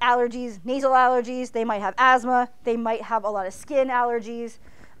allergies, nasal allergies, they might have asthma, they might have a lot of skin allergies,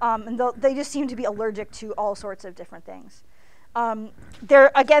 and they just seem to be allergic to all sorts of different things.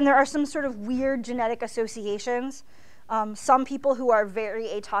 There are some sort of weird genetic associations. Some people who are very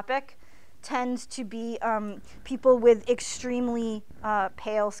atopic tend to be people with extremely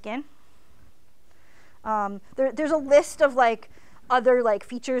pale skin. There's a list of other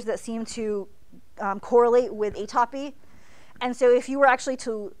features that seem to correlate with atopy. And so if you were actually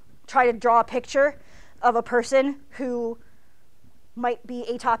to try to draw a picture of a person who might be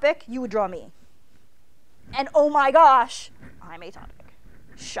atopic, you would draw me. And oh my gosh, I'm atopic.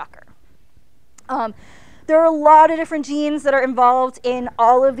 Shocker. There are a lot of different genes that are involved in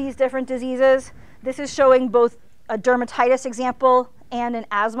all of these different diseases. This is showing both a dermatitis example and an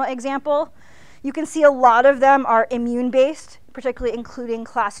asthma example. You can see a lot of them are immune-based, particularly including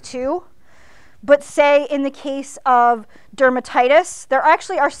class 2. But say in the case of dermatitis, there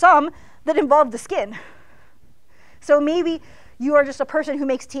actually are some that involve the skin. So maybe you are just a person who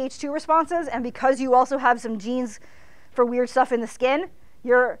makes Th2 responses, and because you also have some genes for weird stuff in the skin,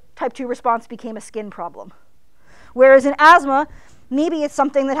 your type 2 response became a skin problem. Whereas in asthma, maybe it's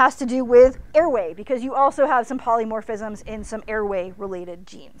something that has to do with airway, because you also have some polymorphisms in some airway-related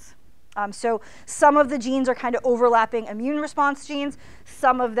genes. So some of the genes are kind of overlapping immune response genes.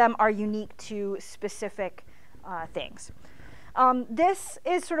 Some of them are unique to specific things. This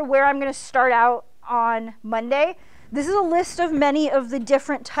is sort of where I'm going to start out on Monday. This is a list of many of the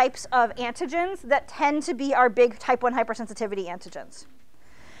different types of antigens that tend to be our big type 1 hypersensitivity antigens.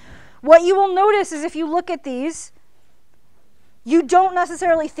 What you will notice is if you look at these, you don't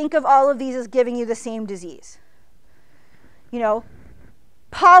necessarily think of all of these as giving you the same disease. You know,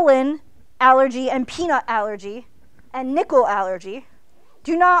 pollen allergy and peanut allergy and nickel allergy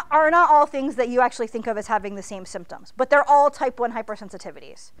are not all things that you actually think of as having the same symptoms, but they're all type 1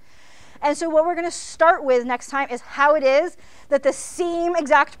 hypersensitivities. And so what we're going to start with next time is how it is that the same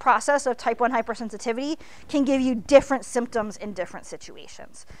exact process of type 1 hypersensitivity can give you different symptoms in different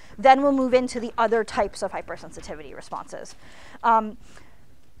situations. Then we'll move into the other types of hypersensitivity responses.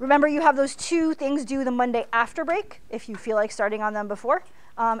 Remember, you have those 2 things due the Monday after break if you feel like starting on them before,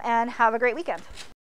 and have a great weekend.